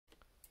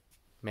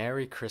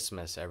Merry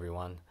Christmas,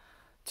 everyone.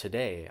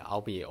 Today,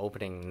 I'll be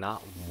opening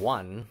not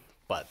one,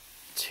 but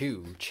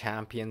two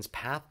Champions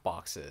Path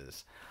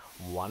boxes.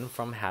 One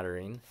from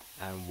Hatterene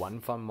and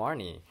one from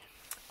Marnie.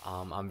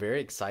 I'm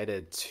very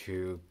excited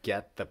to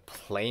get the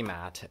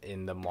playmat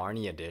in the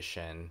Marnie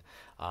edition,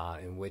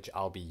 in which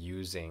I'll be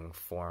using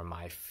for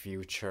my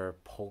future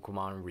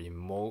Pokemon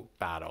remote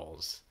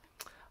battles.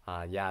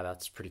 Yeah,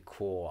 that's pretty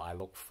cool. I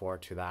look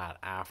forward to that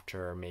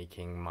after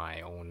making my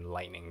own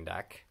lightning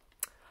deck.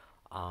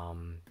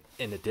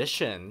 In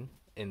addition,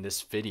 in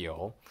this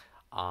video,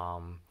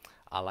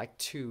 I like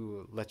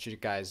to let you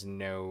guys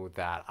know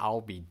that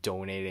I'll be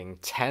donating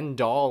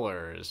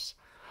 $10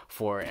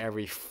 for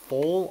every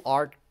full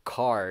art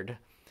card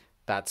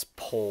that's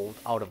pulled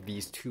out of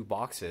these two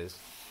boxes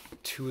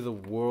to the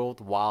World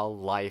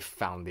Wildlife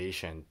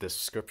Foundation.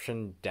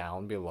 Description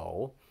down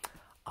below.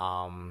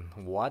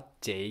 What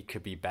day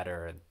could be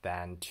better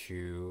than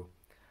to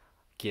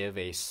give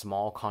a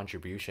small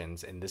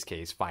contributions, in this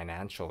case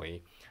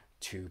financially,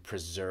 to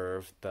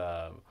preserve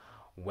the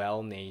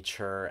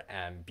nature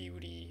and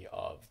beauty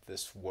of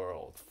this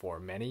world for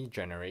many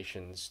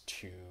generations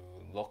to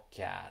look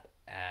at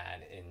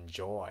and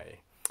enjoy.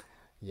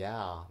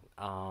 Yeah,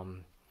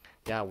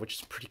 yeah, which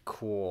is pretty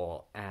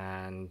cool.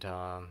 And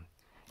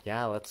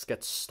yeah, let's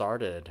get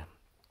started.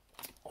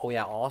 Oh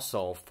yeah,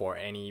 also for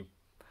any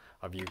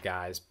of you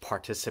guys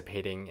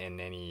participating in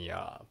any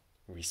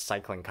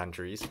recycling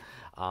countries,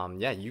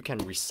 yeah, you can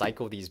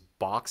recycle these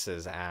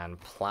boxes and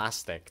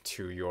plastic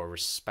to your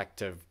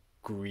respective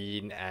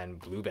green and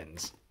blue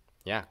bins.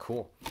 Yeah,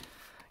 cool.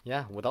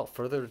 Yeah, without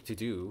further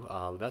ado,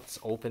 let's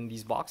open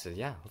these boxes.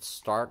 Yeah, let's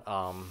start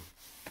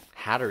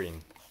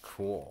Hatterene.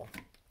 Cool.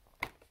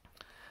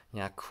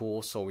 Yeah,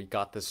 cool. So we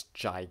got this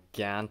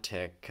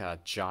gigantic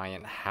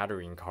giant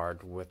Hatterene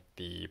card with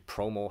the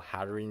promo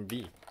Hatterene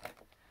V.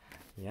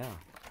 Yeah,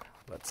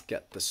 let's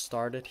get this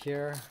started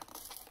here.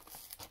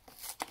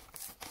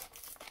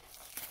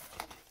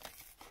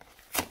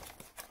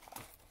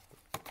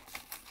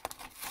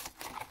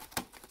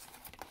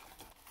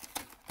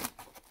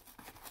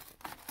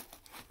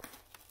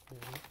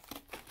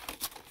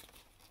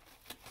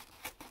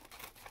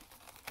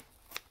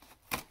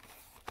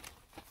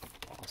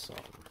 Awesome.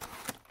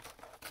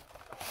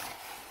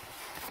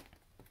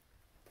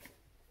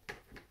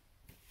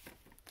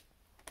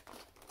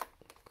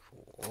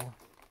 Cool.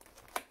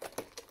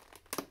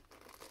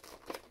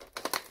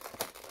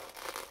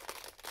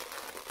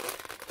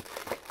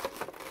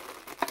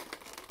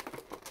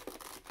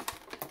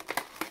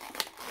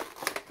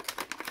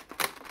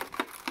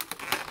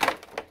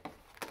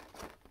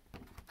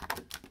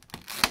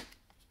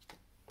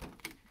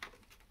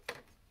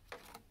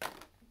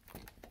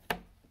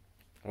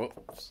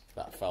 Whoops,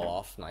 that fell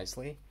off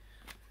nicely.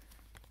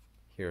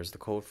 Here's the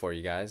code for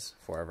you guys,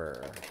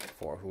 for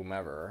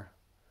whomever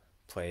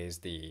plays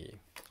the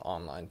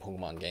online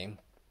Pokemon game.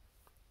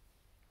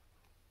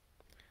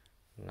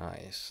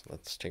 Nice.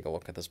 Let's take a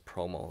look at this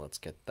promo. Let's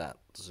get that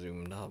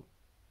zoomed up.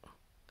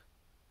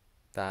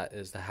 That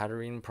is the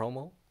Hatterene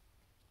promo.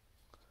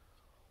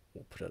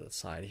 We'll put it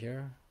aside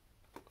here.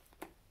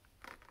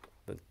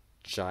 The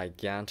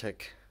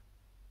gigantic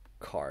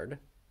card.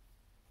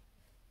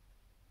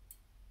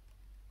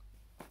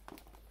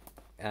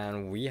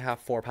 And we have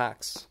 4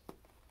 packs.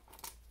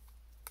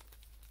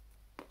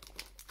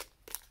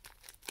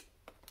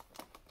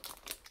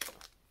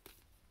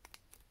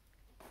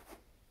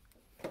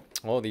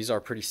 Oh, these are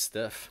pretty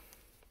stiff.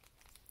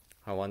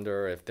 I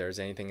wonder if there's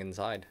anything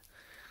inside.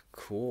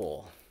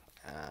 Cool.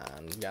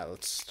 And yeah,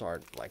 let's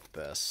start like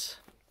this.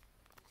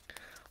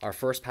 Our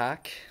first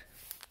pack.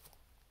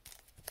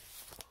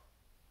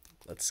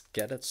 Let's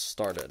get it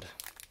started.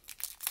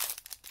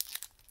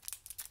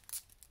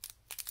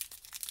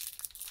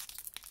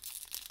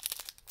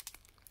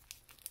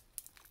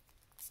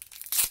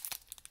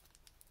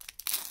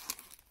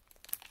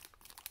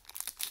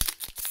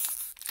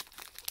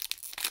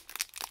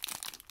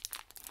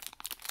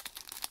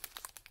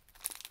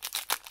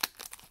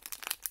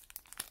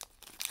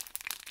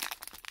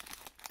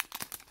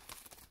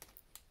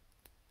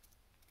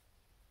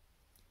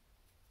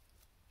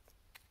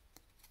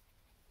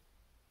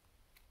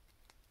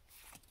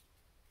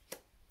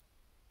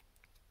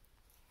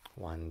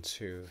 One,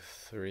 two,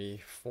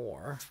 three,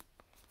 four.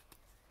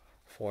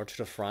 4 to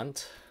the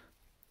front.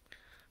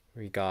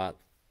 We got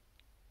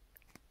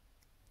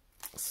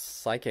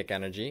Psychic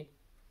Energy,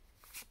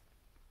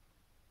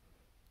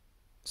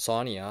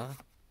 Sonia,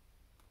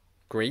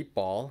 Great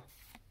Ball,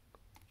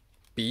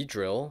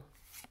 Beedrill,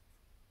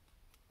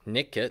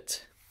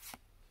 Nickit,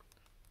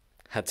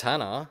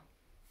 Hatana,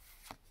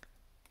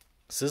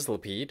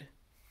 Sizzlipede,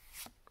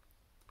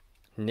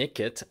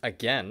 Nickit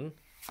again,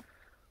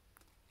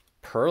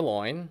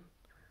 Purloin.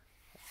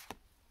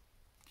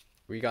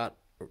 We got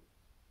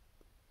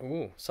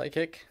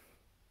Psychic,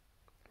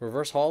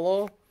 Reverse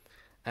Holo,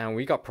 and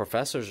we got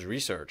Professor's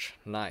Research.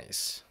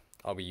 Nice.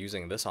 I'll be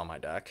using this on my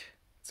deck.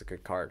 It's a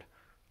good card.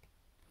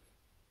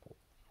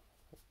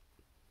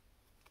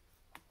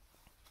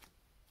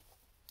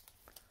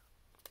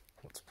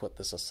 let's put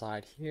this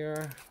aside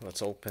here.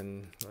 Let's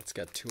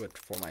get to it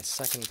for my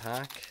second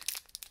pack.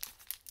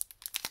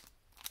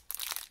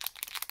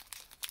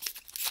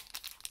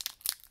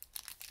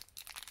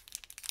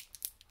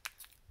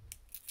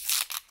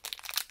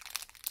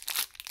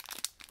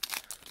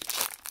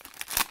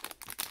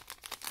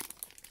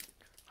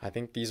 I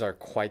think these are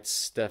quite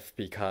stiff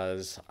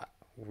because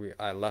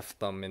I left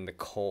them in the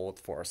cold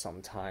for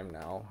some time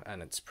now,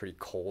 and it's pretty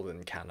cold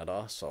in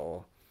Canada,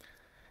 so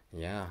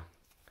yeah.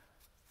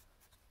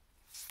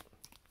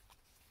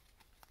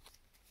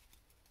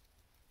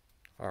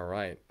 All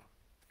right.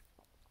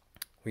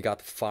 We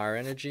got Fire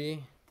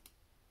Energy,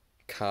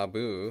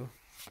 Kaboo.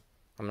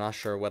 I'm not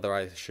sure whether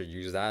I should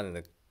use that in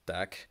the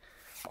deck.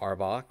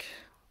 Arbok,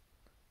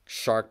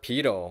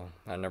 Sharpedo.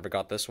 I never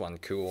got this one.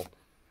 Cool.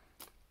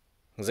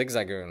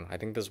 Zigzagoon. I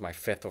think this is my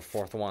 5th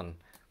or 4th one.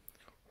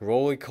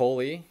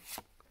 Roly-Poly,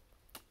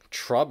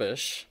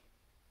 Trubbish,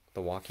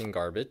 the walking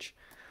garbage,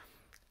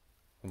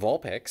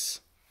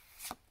 Vulpix,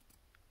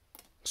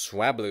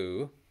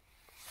 Swablu,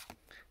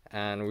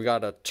 and we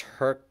got a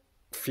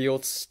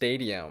Turffield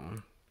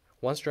Stadium.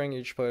 Once during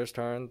each player's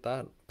turn,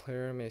 that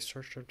player may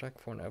search their deck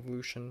for an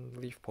evolution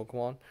leaf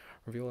Pokemon,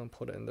 reveal and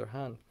put it in their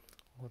hand.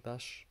 Oh,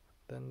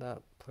 then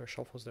that player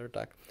shuffles their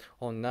deck.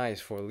 Oh, nice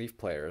for leaf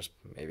players,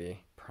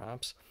 maybe,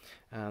 perhaps.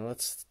 And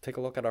let's take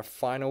a look at our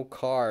final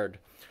card.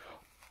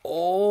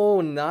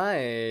 Oh,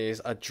 nice!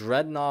 A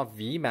Dreadnought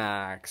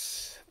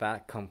VMAX.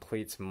 That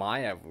completes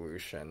my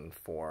evolution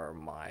for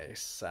my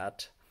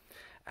set.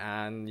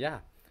 And yeah,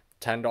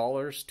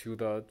 $10 to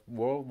the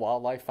World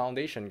Wildlife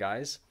Foundation,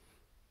 guys.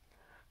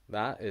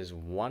 That is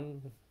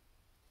one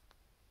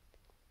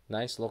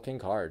nice looking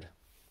card.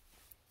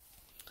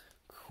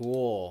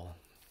 Cool.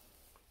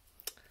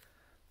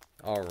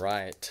 All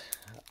right.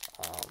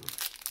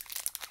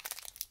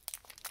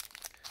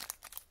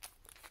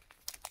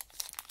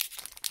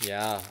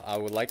 Yeah, I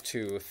would like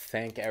to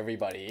thank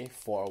everybody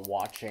for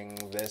watching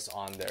this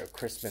on their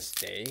Christmas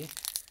day.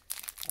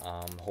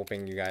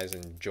 Hoping you guys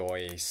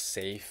enjoy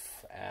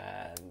safe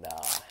and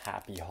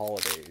happy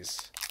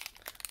holidays.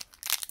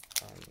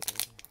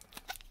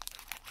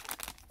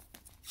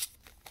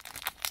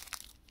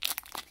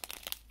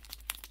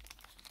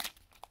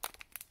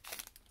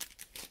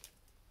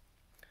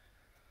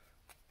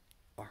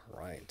 All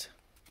right.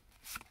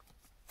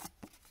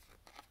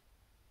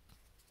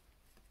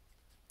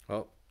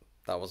 Oh,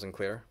 that wasn't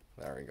clear.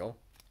 There we go.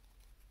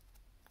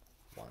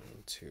 1,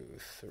 2,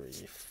 3,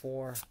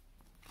 4.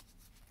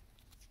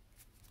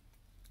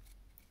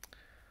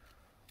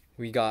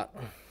 We got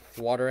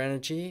Water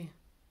Energy,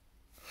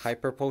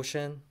 Hyper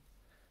Potion,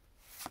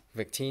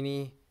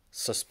 Victini,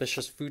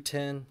 Suspicious Food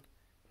Tin,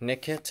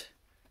 Nickit,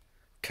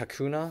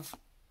 Kakuna,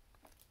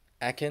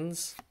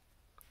 Ekans,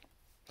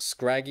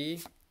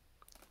 Scraggy,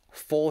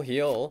 Full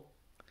Heal,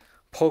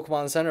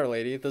 Pokemon Center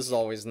Lady, this is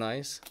always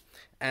nice,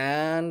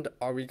 and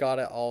we got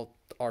it all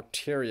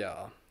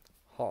Arteria,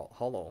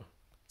 Hollow,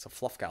 it's a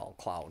Fluffgal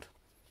Cloud.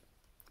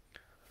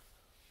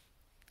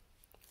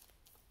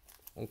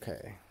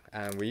 Okay,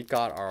 and we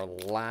got our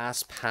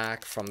last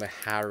pack from the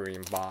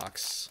Hatterene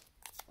box.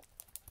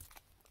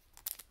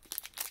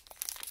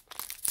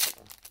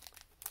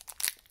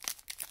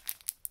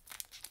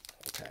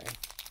 Okay,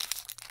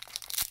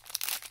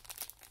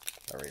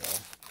 there we go.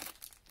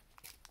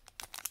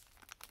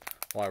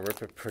 Well, I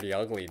ripped it pretty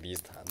ugly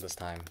this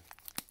time.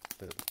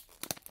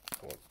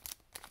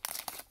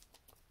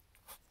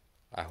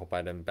 I hope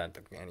I didn't bend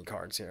any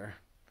cards here.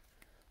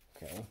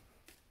 Okay.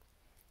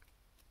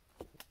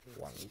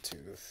 1, 2,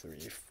 3,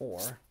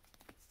 4.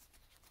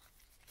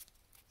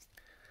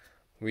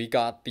 We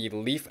got the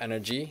Leaf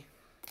Energy.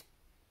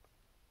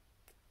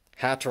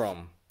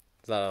 Hatterene.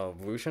 Is that an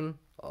evolution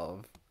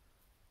of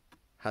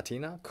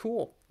Hatenna?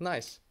 Cool.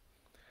 Nice.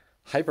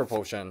 Hyper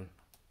Potion.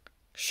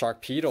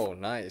 Sharpedo.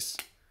 Nice.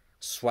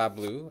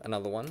 Swablu.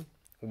 Another one.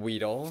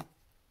 Weedle.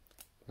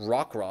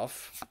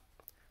 Rockruff.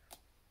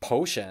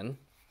 Potion.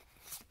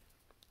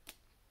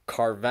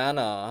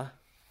 Carvanha.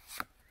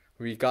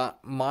 We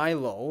got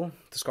Milo.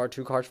 Discard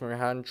 2 cards from your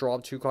hand. Draw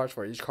 2 cards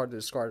for each card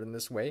discarded in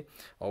this way.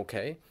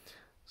 Okay.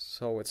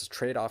 So it's a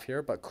trade-off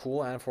here, but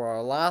cool. And for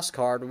our last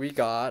card, we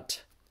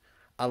got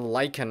a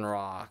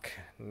Lycanroc.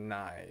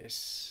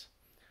 Nice.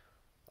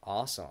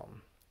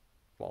 Awesome.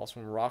 Balls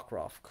from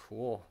Rockruff.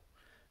 Cool.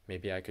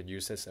 Maybe I could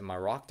use this in my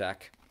rock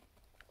deck.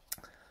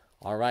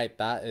 Alright,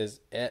 that is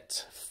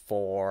it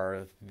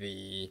for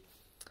the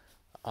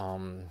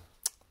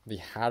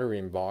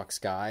Hatterene box,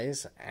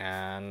 guys,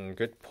 and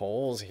good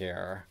pulls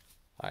here.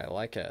 I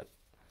like it.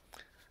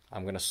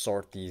 I'm gonna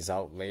sort these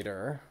out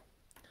later.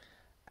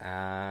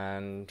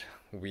 And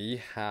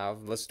we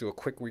have, let's do a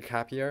quick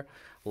recap here.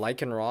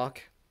 Lycanroc,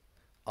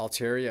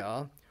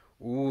 Altaria,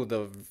 ooh,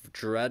 the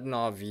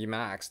Dreadnought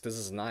VMAX, this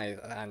is nice.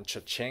 And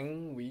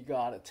Cha-ching, we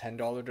got a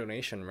 $10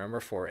 donation. Remember,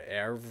 for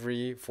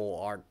every full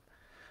art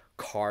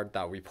card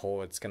that we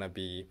pull, it's gonna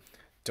be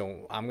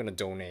I'm gonna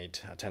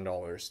donate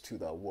 $10 to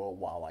the World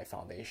Wildlife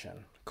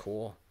Foundation.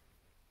 Cool.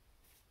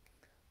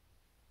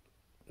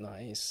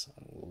 Nice.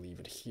 We'll leave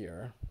it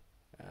here.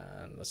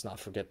 And let's not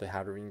forget the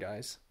Hatterene,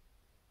 guys.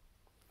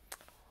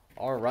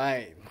 All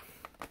right.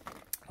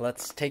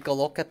 Let's take a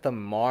look at the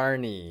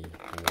Marnie.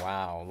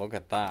 Wow, look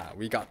at that.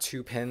 We got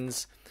 2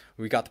 pins.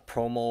 We got the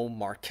promo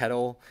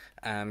Marketo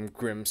and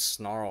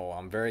Grimmsnarl.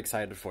 I'm very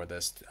excited for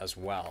this as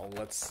well.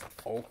 Let's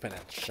open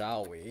it,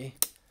 shall we?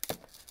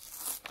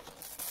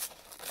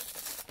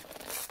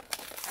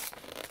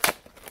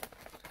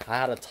 I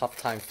had a tough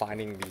time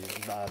finding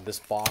this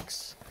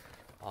box.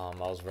 I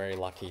was very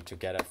lucky to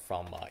get it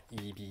from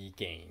EB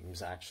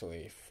Games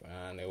actually,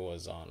 and it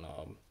was on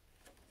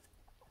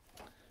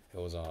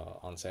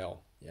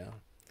sale. Yeah.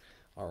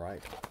 All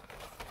right.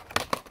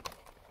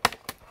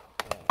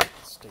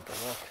 Let's take a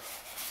look.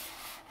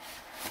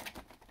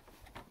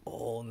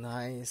 Oh,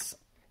 nice.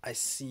 I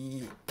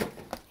see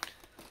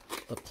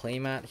the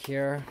playmat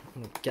here.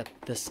 I'm gonna get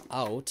this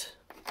out.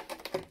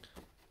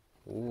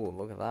 Ooh,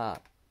 look at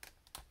that.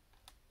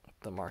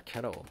 The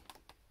Marpeco.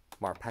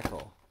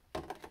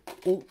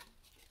 Ooh.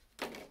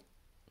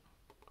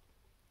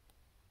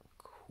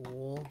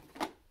 Cool.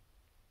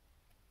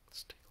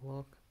 Let's take a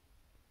look.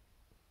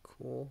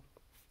 Cool.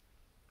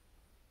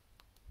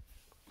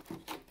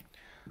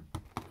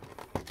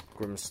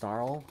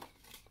 Grimmsnarl.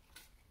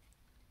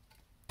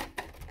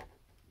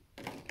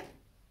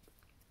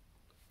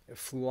 It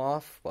flew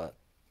off, but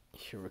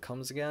here it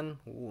comes again.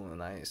 Ooh,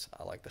 nice.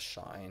 I like the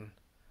shine.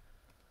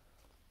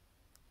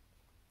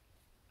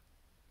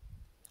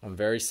 I'm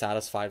very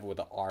satisfied with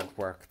the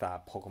artwork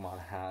that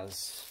Pokemon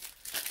has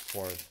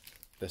for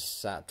this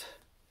set.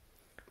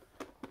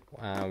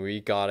 We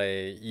got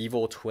a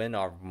evil twin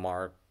of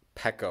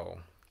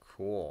Marpeco.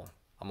 Cool.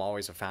 I'm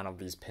always a fan of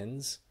these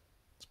pins.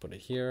 Let's put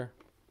it here.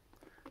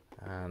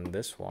 And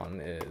this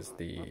one is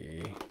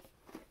the...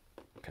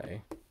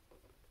 Okay.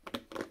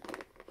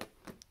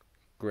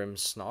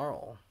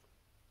 Grimmsnarl.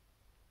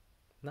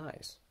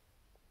 Nice.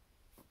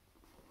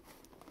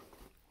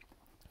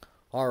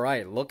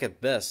 Alright, look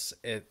at this.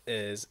 It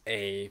is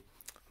a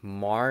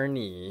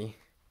Marnie.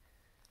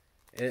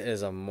 It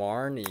is a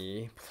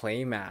Marnie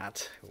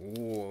playmat.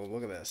 Ooh,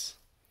 look at this.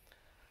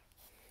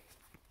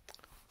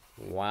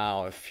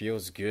 Wow, it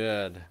feels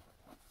good.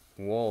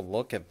 Whoa,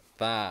 look at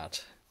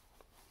that.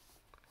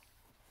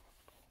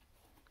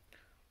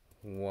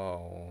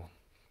 Whoa,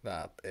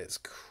 that is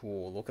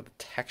cool. Look at the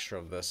texture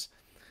of this.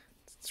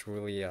 It's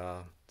really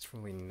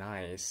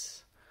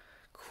nice.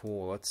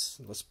 Cool. Let's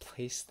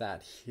place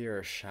that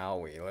here,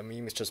 shall we? Let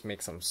me just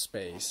make some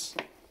space.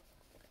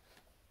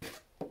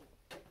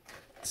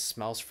 It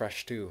smells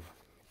fresh too.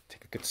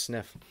 Take a good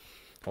sniff.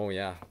 Oh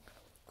yeah.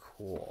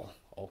 Cool.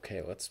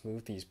 Okay, let's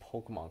move these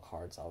Pokemon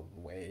cards out of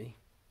the way.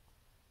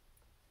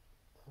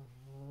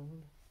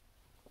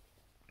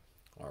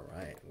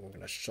 Alright, we're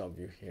gonna shove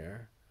you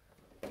here.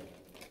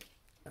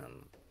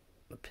 And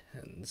the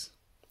pins.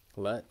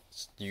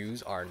 Let's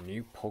use our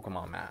new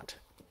Pokemon mat.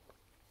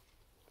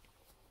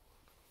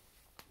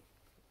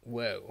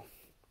 Whoa.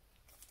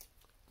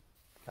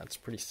 That's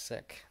pretty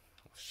sick.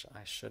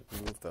 I should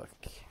move the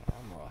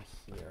camera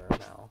here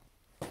now.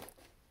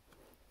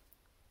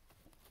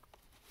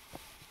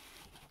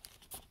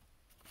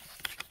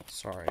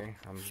 Sorry,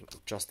 I'm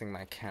adjusting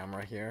my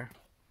camera here.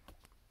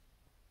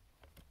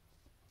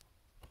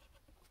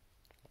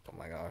 Oh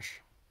my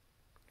gosh.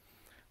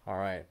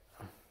 Alright.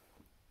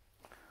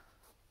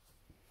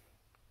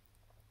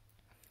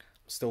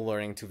 Still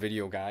learning to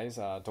video, guys.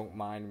 Don't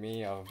mind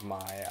me of my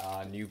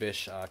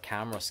noobish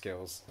camera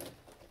skills.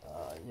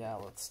 Yeah,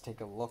 let's take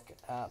a look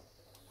at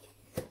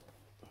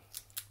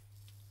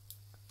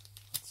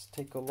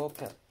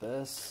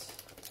this.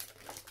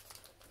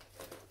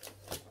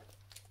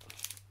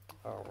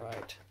 All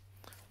right,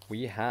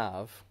 we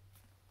have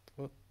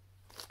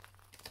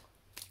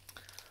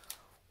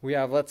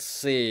let's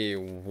see,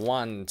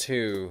 1,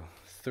 2,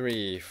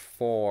 3,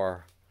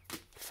 4,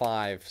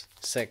 5,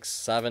 6,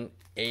 7,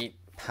 8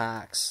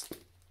 packs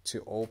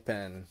to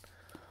open.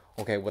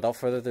 Okay, without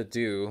further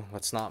ado,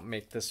 let's not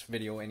make this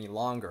video any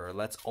longer.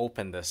 Let's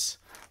open this.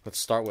 Let's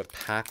start with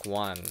pack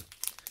 1.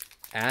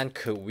 And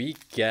could we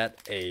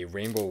get a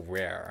rainbow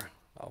rare?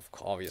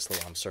 Obviously,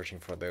 I'm searching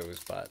for those,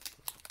 but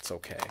it's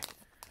okay.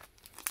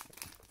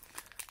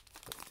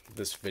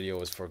 This video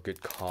is for a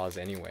good cause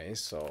anyway,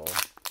 so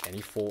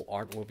any full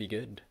art will be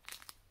good.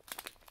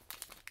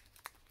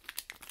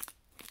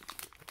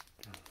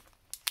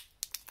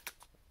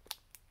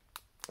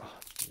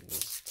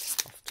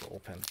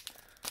 Open,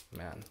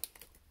 man.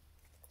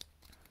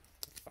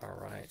 All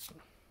right,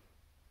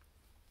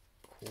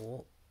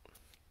 cool.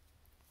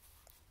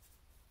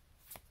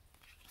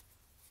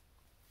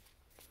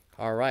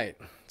 All right,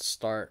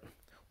 start.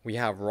 We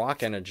have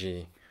Rock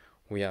Energy,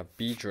 we have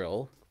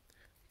Beedrill,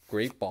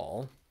 Great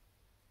Ball,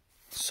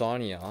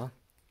 Sonia,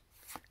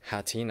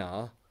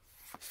 Hatenna,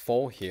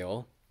 Full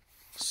Heal,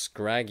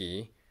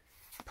 Scraggy,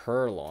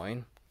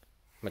 Purloin,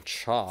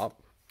 Machop,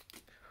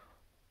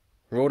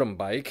 Rotom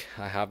Bike,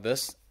 I have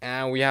this,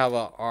 and we have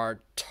a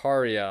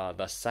Artaria,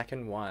 the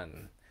second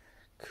one.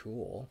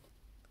 Cool.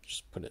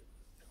 Just put it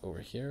over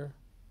here.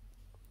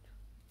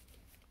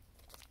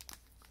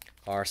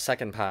 Our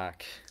second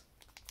pack.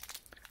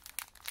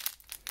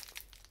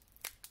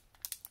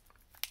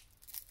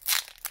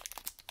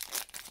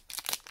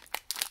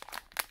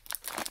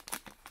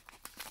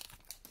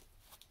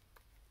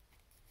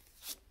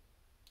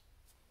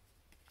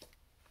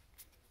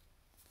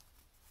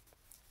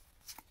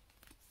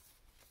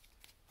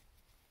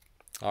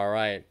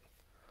 Alright.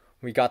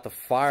 We got the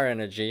Fire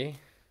Energy.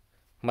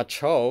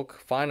 Machoke.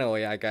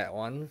 Finally, I got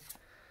one.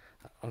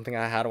 I don't think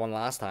I had one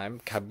last time.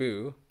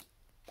 Kaboo.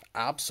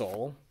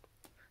 Absol.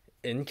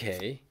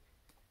 Inkay.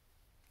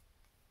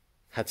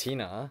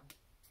 Hatenna.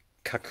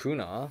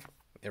 Kakuna.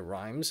 It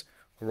rhymes.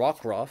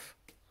 Rockruff.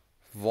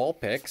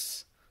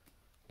 Vulpix.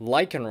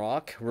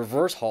 Lycanroc.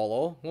 Reverse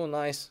Holo. Oh,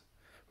 nice.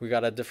 We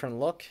got a different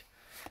look.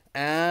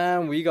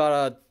 And we got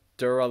a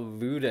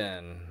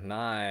Duraludon.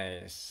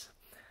 Nice.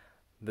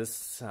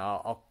 This,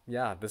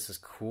 yeah, this is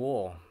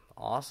cool.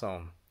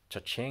 Awesome.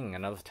 Cha-ching.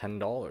 Another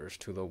 $10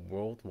 to the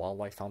World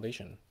Wildlife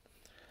Foundation.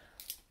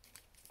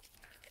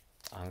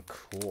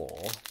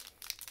 Cool.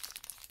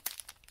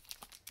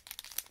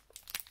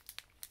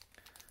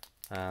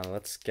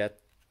 Let's get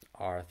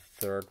our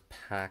third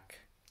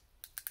pack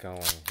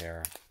going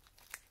here.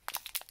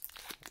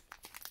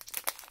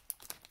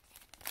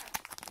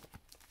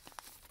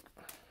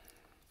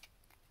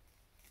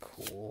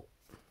 Cool.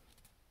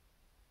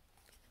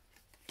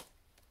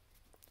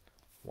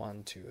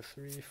 1, 2,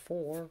 3,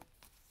 4.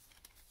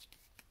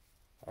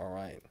 All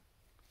right.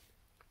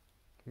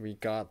 We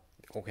got,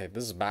 okay,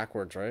 this is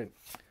backwards, right?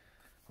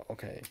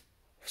 Okay.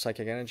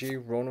 Psychic Energy,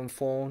 Rotom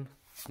Phone,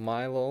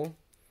 Milo,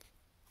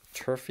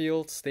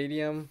 Turffield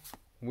Stadium,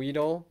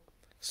 Weedle,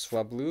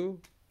 Swablu,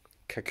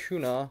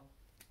 Kakuna,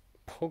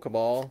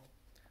 Pokeball,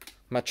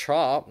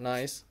 Machop,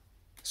 nice,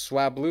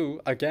 Swablu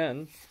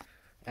again,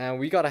 and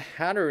we got a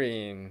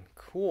Hatterene.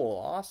 Cool,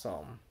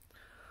 awesome.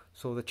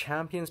 So the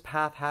Champions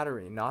Path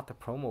Hatterene, not the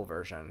promo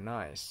version.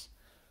 Nice.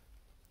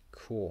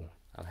 Cool.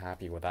 I'm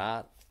happy with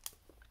that.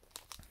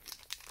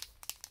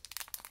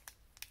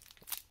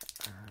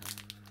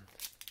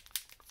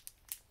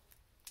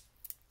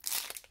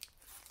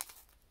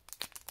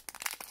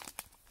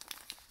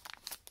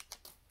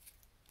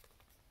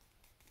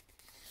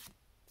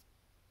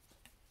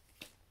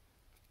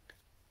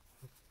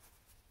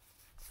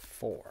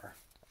 Four.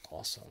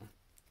 Awesome.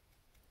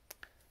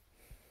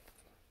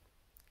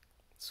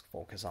 Let's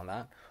focus on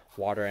that.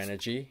 Water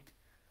Energy.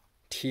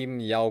 Team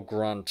Yell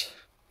Grunt.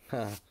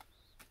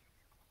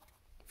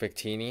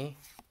 Victini.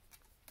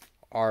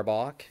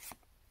 Arbok.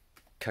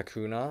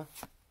 Kakuna.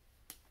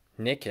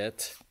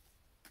 Nickit.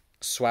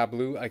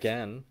 Swablu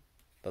again.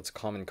 That's a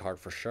common card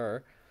for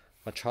sure.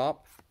 Machop.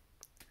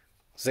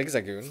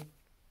 Zigzagoon.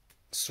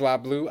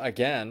 Swablu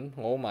again.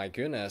 Oh my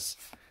goodness.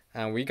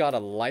 And we got a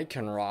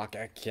Lycanroc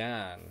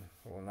again.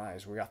 Oh,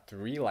 nice. We got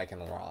 3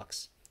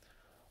 Lycanrocs.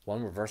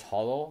 1 reverse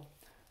holo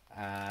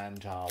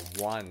and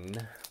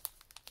 1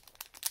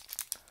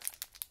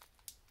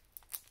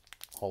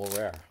 holo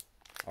rare.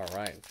 All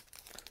right.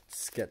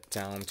 Let's get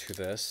down to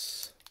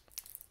this.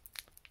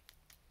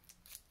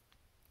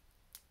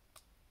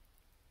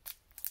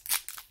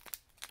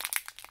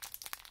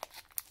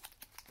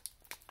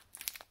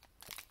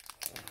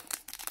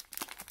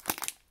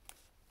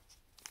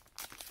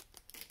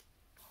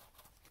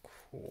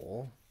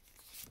 Cool.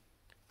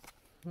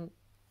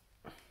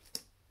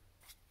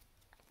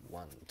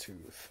 1, 2,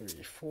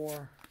 3,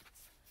 4.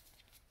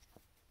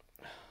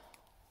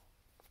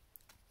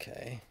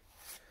 Okay.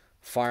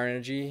 Fire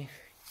Energy,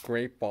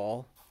 Great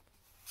Ball,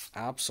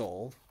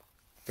 Absol,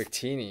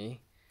 Victini,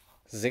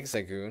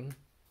 Zigzagoon,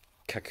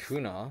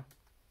 Kakuna,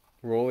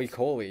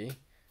 Roly-Coly,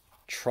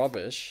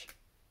 Trubbish,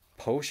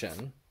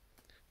 Potion,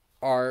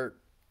 Art,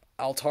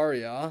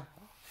 Altaria,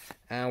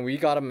 and we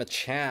got a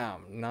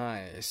Machamp.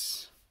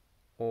 Nice.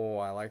 Oh,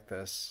 I like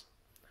this.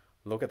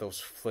 Look at those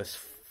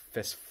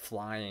fists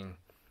flying.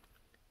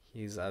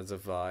 He's as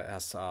if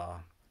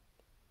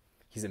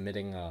he's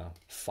emitting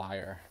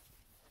fire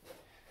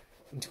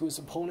into his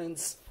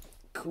opponents.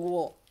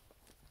 Cool.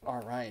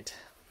 All right.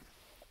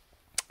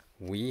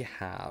 We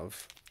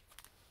have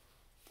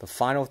the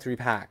final 3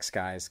 packs,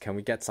 guys. Can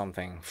we get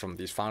something from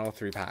these final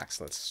 3 packs?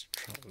 Let's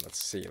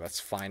see. Let's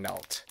find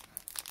out.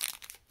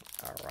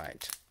 All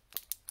right.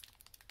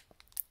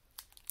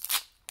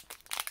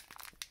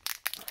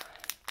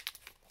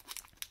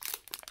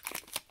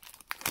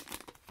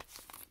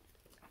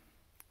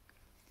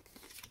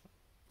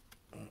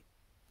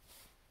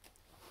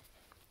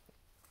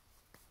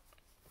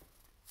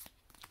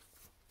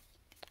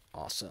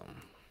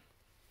 Awesome.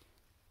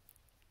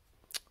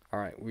 All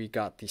right, we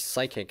got the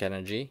Psychic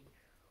Energy,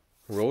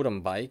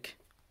 Rotom Bike,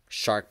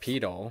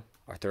 Sharpedo,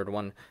 our third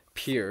one,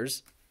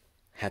 Piers,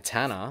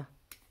 Hatenna,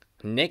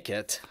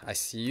 Nickit, I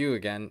see you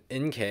again,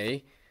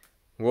 Inkay,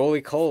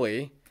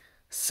 Roly-Coly,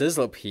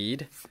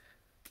 Sizzlipede,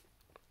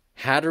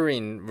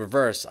 Hatterene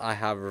reverse. I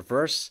have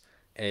reverse,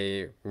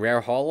 a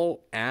rare holo,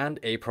 and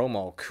a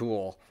promo.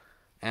 Cool.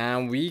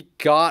 And we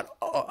got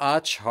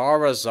a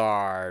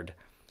Charizard.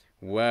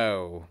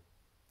 Whoa.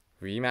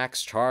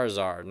 Remax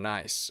Charizard.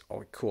 Nice.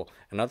 Oh, cool.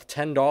 Another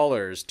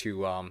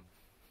 $10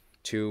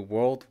 to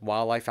World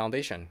Wildlife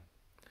Foundation.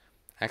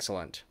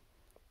 Excellent.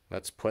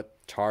 Let's put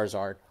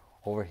Charizard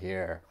over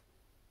here.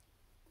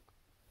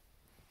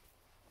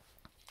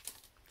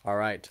 All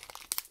right.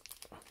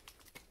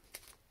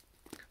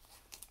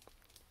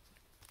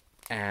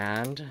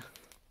 And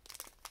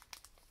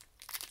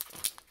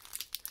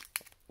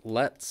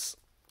let's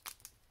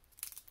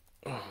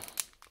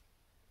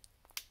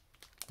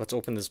let's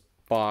open this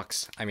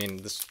box. I mean,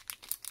 this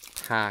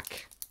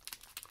pack.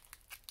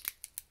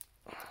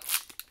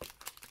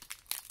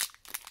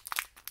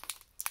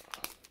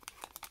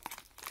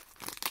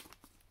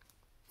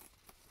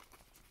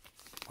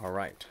 All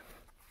right.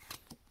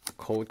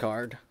 Code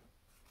card.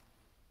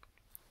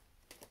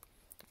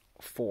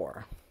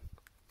 4.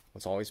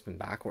 It's always been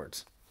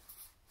backwards.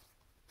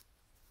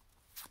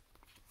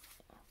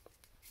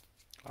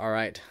 All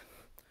right.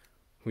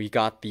 We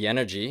got the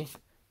energy,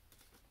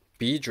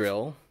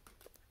 Beedrill,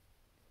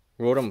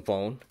 Rotom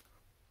Phone,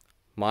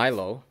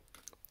 Milo,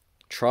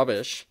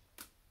 Trubbish,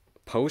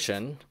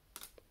 Potion,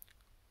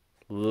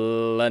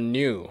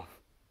 Lanu.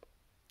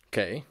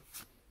 Okay.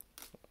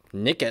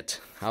 Nickit.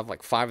 I have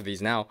like 5 of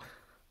these now.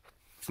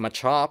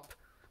 Machop,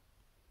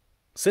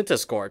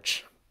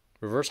 Centiskorch,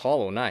 Reverse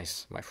Holo.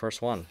 Nice. My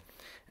first one.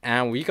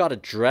 And we got a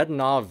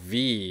Dreadnought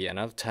V,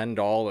 another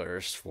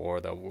 $10 for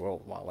the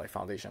World Wildlife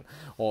Foundation.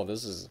 Oh,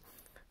 this is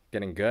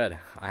getting good.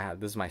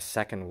 This is my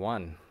second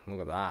one. Look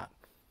at that.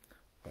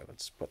 Okay,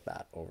 let's put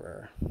that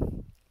over.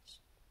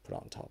 Put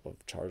on top of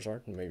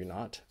Charizard. Maybe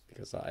not,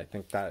 because I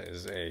think that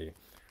is a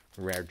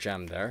rare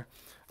gem there.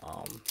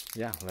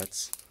 Yeah,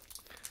 let's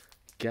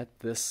get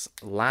this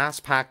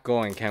last pack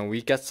going. Can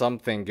we get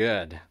something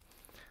good?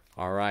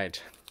 All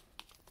right.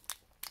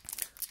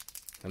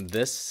 And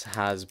this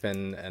has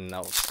been an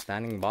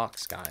outstanding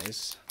box,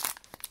 guys.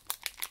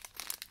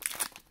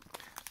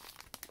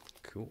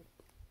 Cool.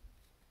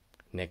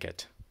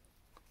 Nickit.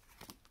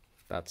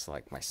 That's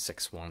like my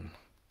 6th one.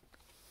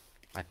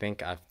 I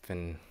think I've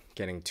been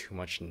getting too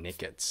much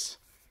Nickits.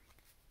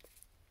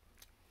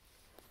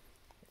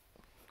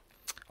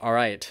 All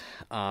right.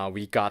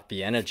 We got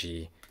the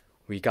energy.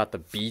 We got the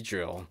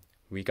Beedrill.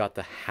 We got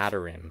the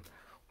Hatterene.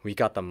 We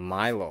got the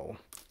Milo.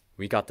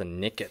 We got the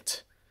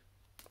Nickit.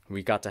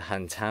 We got the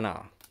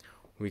Hantana.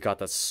 We got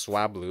the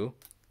Swablu,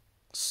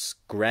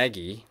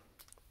 Scraggy,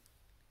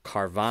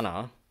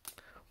 Carvanha,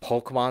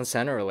 Pokemon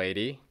Center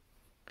Lady,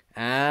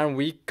 and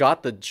we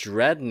got the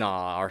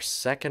Dreadnought, our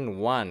second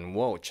one.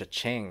 Whoa,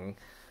 cha-ching.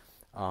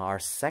 Our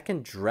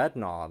second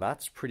Dreadnought.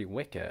 That's pretty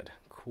wicked.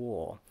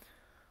 Cool.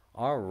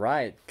 All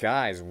right,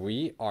 guys,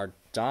 we are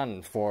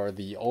done for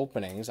the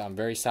openings. I'm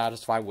very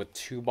satisfied with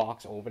 2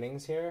 box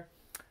openings here.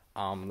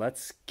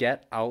 Let's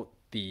get out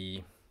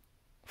the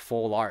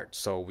full art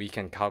so we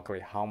can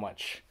calculate how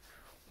much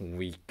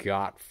we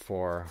got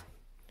for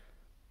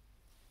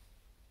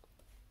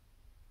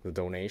the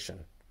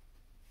donation.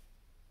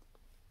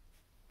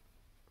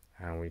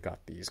 And we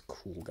got these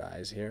cool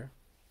guys here.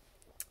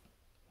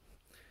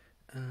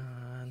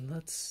 And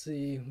let's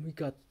see, we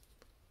got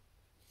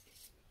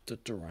the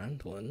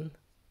Durantolin,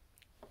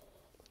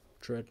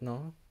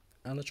 Dreadnought,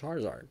 and the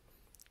Charizard.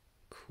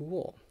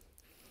 Cool.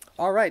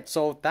 All right,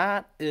 so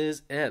that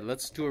is it.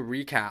 Let's do a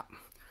recap.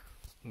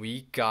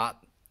 We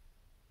got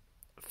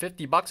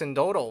 $50 in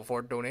total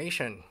for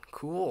donation.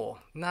 Cool.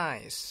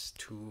 Nice.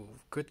 To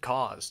good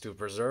cause, to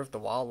preserve the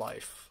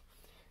wildlife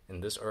in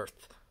this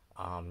earth.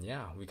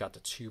 Yeah, we got the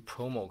 2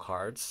 promo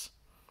cards.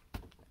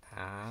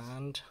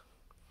 And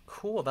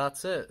cool,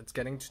 that's it. It's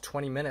getting to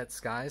 20 minutes,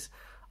 guys.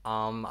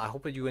 I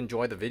hope that you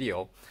enjoyed the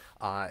video.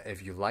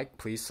 If you like,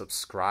 please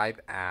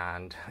subscribe,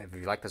 and if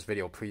you like this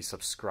video, please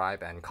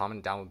subscribe and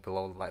comment down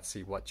below. Let's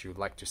see what you'd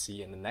like to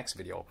see in the next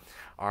video.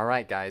 All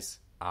right, guys.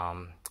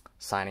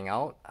 Signing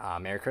out.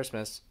 Merry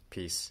Christmas.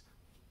 Peace.